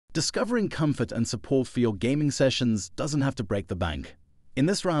Discovering comfort and support for your gaming sessions doesn't have to break the bank. In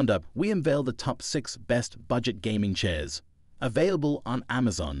this roundup, we unveil the top 6 best budget gaming chairs, available on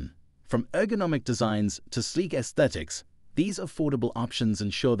Amazon. From ergonomic designs to sleek aesthetics, these affordable options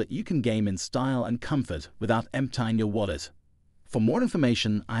ensure that you can game in style and comfort without emptying your wallet. For more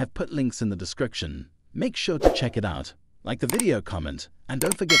information, I have put links in the description. Make sure to check it out. Like the video, comment, and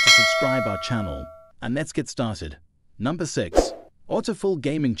don't forget to subscribe our channel. And let's get started. Number 6. Autofold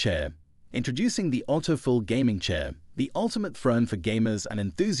Gaming Chair. Introducing the Autofold Gaming Chair, the ultimate throne for gamers and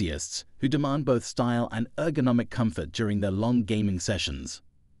enthusiasts who demand both style and ergonomic comfort during their long gaming sessions.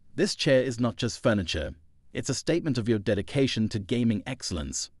 This chair is not just furniture, it's a statement of your dedication to gaming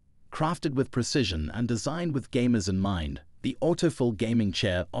excellence. Crafted with precision and designed with gamers in mind, the Autofold Gaming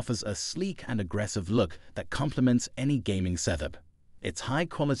Chair offers a sleek and aggressive look that complements any gaming setup. Its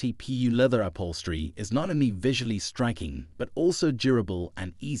high-quality PU leather upholstery is not only visually striking, but also durable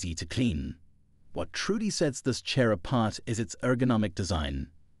and easy to clean. What truly sets this chair apart is its ergonomic design.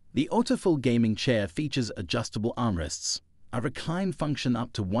 The Autofold Gaming Chair features adjustable armrests, a recline function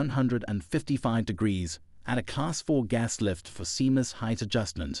up to 155 degrees, and a Class 4 gas lift for seamless height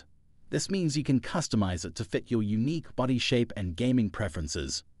adjustment. This means you can customize it to fit your unique body shape and gaming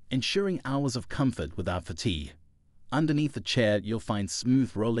preferences, ensuring hours of comfort without fatigue. Underneath the chair, you'll find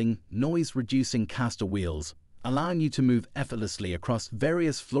smooth rolling, noise-reducing caster wheels, allowing you to move effortlessly across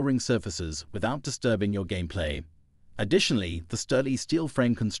various flooring surfaces without disturbing your gameplay. Additionally, the sturdy steel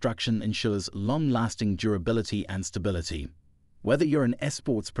frame construction ensures long-lasting durability and stability. Whether you're an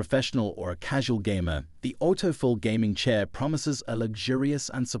esports professional or a casual gamer, the Autofold Gaming Chair promises a luxurious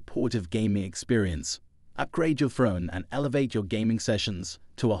and supportive gaming experience. Upgrade your throne and elevate your gaming sessions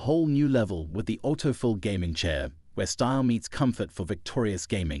to a whole new level with the Autofold Gaming Chair, where style meets comfort for victorious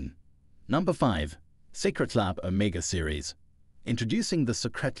gaming. Number 5. Secretlab Omega Series. Introducing the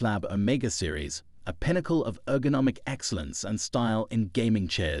Secretlab Omega Series, a pinnacle of ergonomic excellence and style in gaming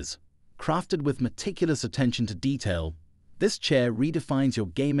chairs. Crafted with meticulous attention to detail, this chair redefines your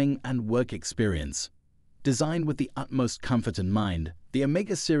gaming and work experience. Designed with the utmost comfort in mind, the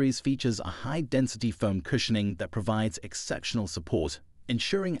Omega Series features a high-density foam cushioning that provides exceptional support,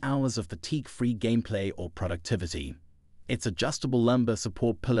 ensuring hours of fatigue-free gameplay or productivity. Its adjustable lumbar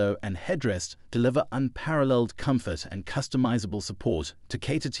support pillow and headrest deliver unparalleled comfort and customizable support to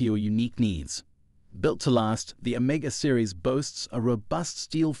cater to your unique needs. Built to last, the Omega Series boasts a robust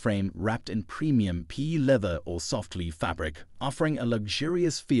steel frame wrapped in premium PU leather or soft-leaf fabric, offering a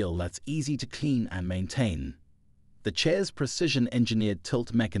luxurious feel that's easy to clean and maintain. The chair's precision-engineered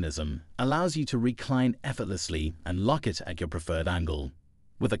tilt mechanism allows you to recline effortlessly and lock it at your preferred angle.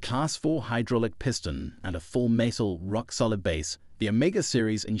 With a Class 4 hydraulic piston and a full metal rock-solid base, the Omega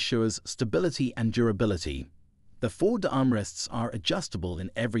Series ensures stability and durability. The forward armrests are adjustable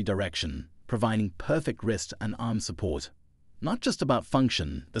in every direction, providing perfect wrist and arm support. Not just about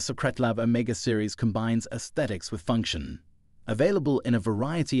function, the Secretlab Omega Series combines aesthetics with function. Available in a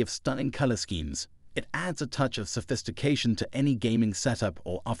variety of stunning color schemes, it adds a touch of sophistication to any gaming setup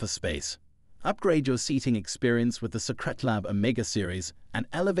or office space. Upgrade your seating experience with the Secretlab Omega Series and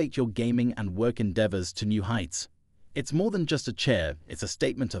elevate your gaming and work endeavors to new heights. It's more than just a chair, it's a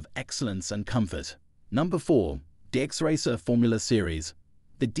statement of excellence and comfort. Number 4. DX Racer Formula Series.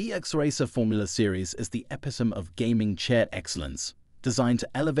 The DX Racer Formula Series is the epitome of gaming chair excellence, designed to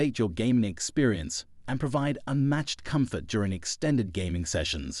elevate your gaming experience and provide unmatched comfort during extended gaming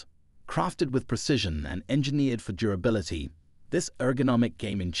sessions. Crafted with precision and engineered for durability, this ergonomic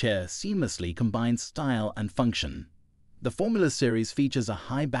gaming chair seamlessly combines style and function. The Formula Series features a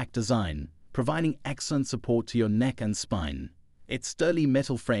high-back design, providing excellent support to your neck and spine. Its sturdy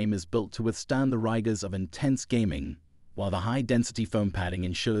metal frame is built to withstand the rigors of intense gaming, while the high-density foam padding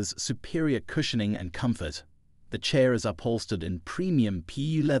ensures superior cushioning and comfort. The chair is upholstered in premium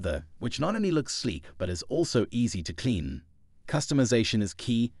PU leather, which not only looks sleek but is also easy to clean. Customization is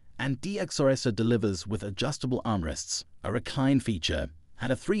key, and DX Racer delivers with adjustable armrests, a recline feature,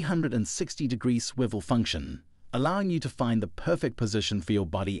 and a 360-degree swivel function, allowing you to find the perfect position for your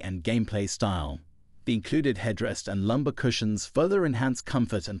body and gameplay style. The included headrest and lumbar cushions further enhance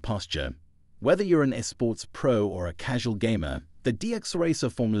comfort and posture. Whether you're an esports pro or a casual gamer, the DX Racer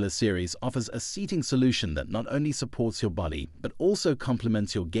Formula Series offers a seating solution that not only supports your body, but also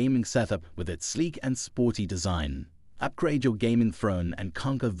complements your gaming setup with its sleek and sporty design. Upgrade your gaming throne and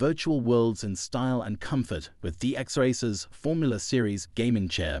conquer virtual worlds in style and comfort with DX Racer's Formula Series Gaming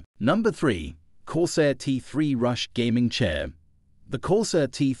Chair. Number 3. Corsair T3 Rush Gaming Chair. The Corsair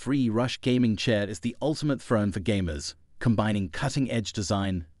T3 Rush Gaming Chair is the ultimate throne for gamers, combining cutting-edge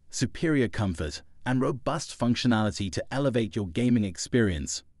design, superior comfort, and robust functionality to elevate your gaming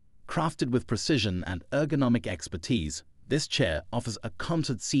experience. Crafted with precision and ergonomic expertise, this chair offers a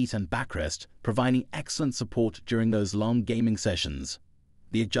comfortable seat and backrest, providing excellent support during those long gaming sessions.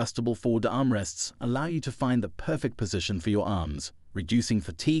 The adjustable forward armrests allow you to find the perfect position for your arms, reducing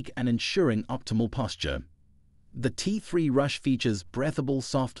fatigue and ensuring optimal posture. The T3 Rush features breathable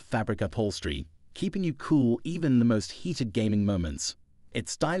soft fabric upholstery, keeping you cool even in the most heated gaming moments.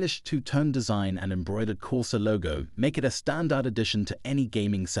 Its stylish two-tone design and embroidered Corsair logo make it a standout addition to any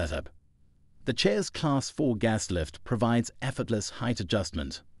gaming setup. The chair's Class 4 gas lift provides effortless height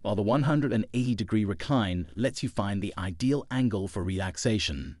adjustment, while the 180-degree recline lets you find the ideal angle for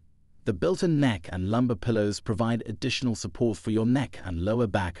relaxation. The built-in neck and lumbar pillows provide additional support for your neck and lower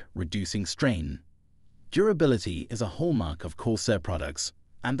back, reducing strain. Durability is a hallmark of Corsair products,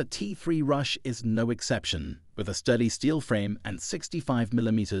 and the T3 Rush is no exception, with a sturdy steel frame and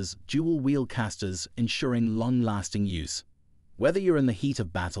 65mm dual-wheel casters ensuring long-lasting use. Whether you're in the heat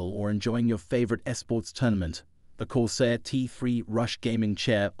of battle or enjoying your favorite esports tournament, the Corsair T3 Rush gaming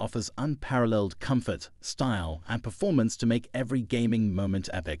chair offers unparalleled comfort, style, and performance to make every gaming moment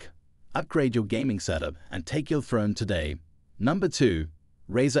epic. Upgrade your gaming setup and take your throne today. Number 2.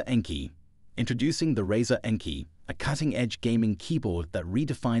 Razer Enki. Introducing the Razer Enki, a cutting-edge gaming keyboard that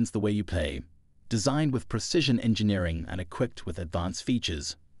redefines the way you play. Designed with precision engineering and equipped with advanced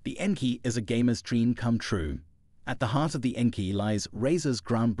features, the Enki is a gamer's dream come true. At the heart of the Enki lies Razer's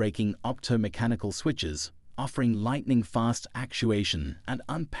groundbreaking optomechanical switches, offering lightning-fast actuation and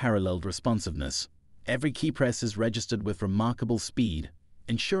unparalleled responsiveness. Every key press is registered with remarkable speed,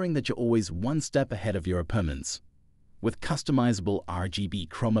 ensuring that you're always one step ahead of your opponents. With customizable RGB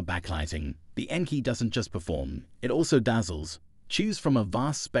chroma backlighting, the Enki doesn't just perform, it also dazzles. Choose from a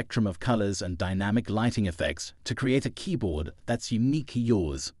vast spectrum of colors and dynamic lighting effects to create a keyboard that's uniquely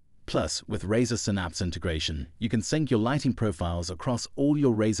yours. Plus, with Razer Synapse integration, you can sync your lighting profiles across all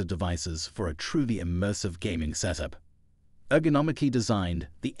your Razer devices for a truly immersive gaming setup. Ergonomically designed,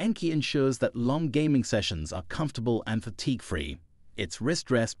 the Enki ensures that long gaming sessions are comfortable and fatigue-free. Its wrist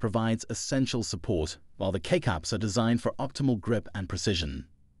rest provides essential support, while the keycaps are designed for optimal grip and precision.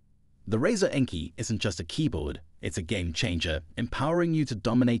 The Razer Enki isn't just a keyboard, it's a game changer, empowering you to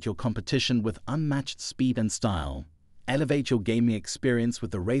dominate your competition with unmatched speed and style. Elevate your gaming experience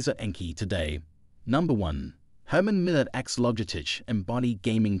with the Razer Enki today. Number 1. Herman Miller X Logitech Embody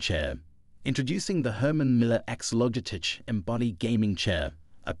Gaming Chair. Introducing the Herman Miller X Logitech Embody Gaming Chair,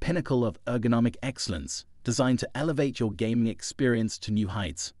 a pinnacle of ergonomic excellence designed to elevate your gaming experience to new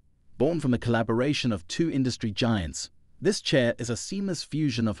heights. Born from the collaboration of two industry giants, this chair is a seamless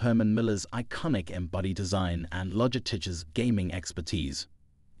fusion of Herman Miller's iconic Embody design and Logitech's gaming expertise.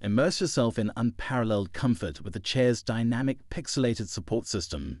 Immerse yourself in unparalleled comfort with the chair's dynamic pixelated support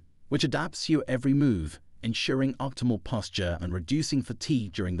system, which adapts to your every move, ensuring optimal posture and reducing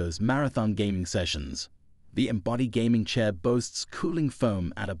fatigue during those marathon gaming sessions. The Embody gaming chair boasts cooling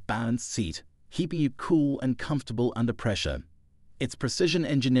foam and a balanced seat, keeping you cool and comfortable under pressure. Its precision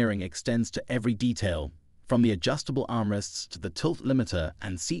engineering extends to every detail, from the adjustable armrests to the tilt limiter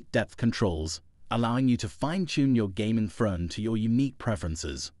and seat depth controls, allowing you to fine-tune your gaming throne to your unique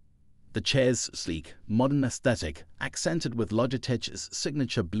preferences. The chair's sleek, modern aesthetic, accented with Logitech's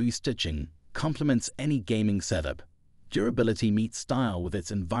signature blue stitching, complements any gaming setup. Durability meets style with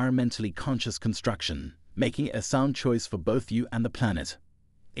its environmentally conscious construction, making it a sound choice for both you and the planet.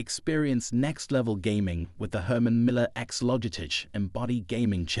 Experience next-level gaming with the Herman Miller X Logitech Embody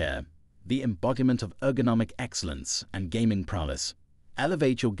Gaming Chair, the embodiment of ergonomic excellence and gaming prowess.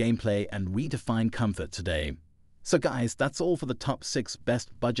 Elevate your gameplay and redefine comfort today. So guys, that's all for the top 6 best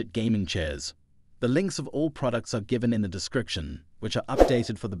budget gaming chairs. The links of all products are given in the description, which are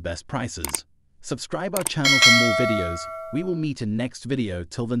updated for the best prices. Subscribe our channel for more videos. We will meet in next video.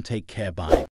 Till then, take care. Bye.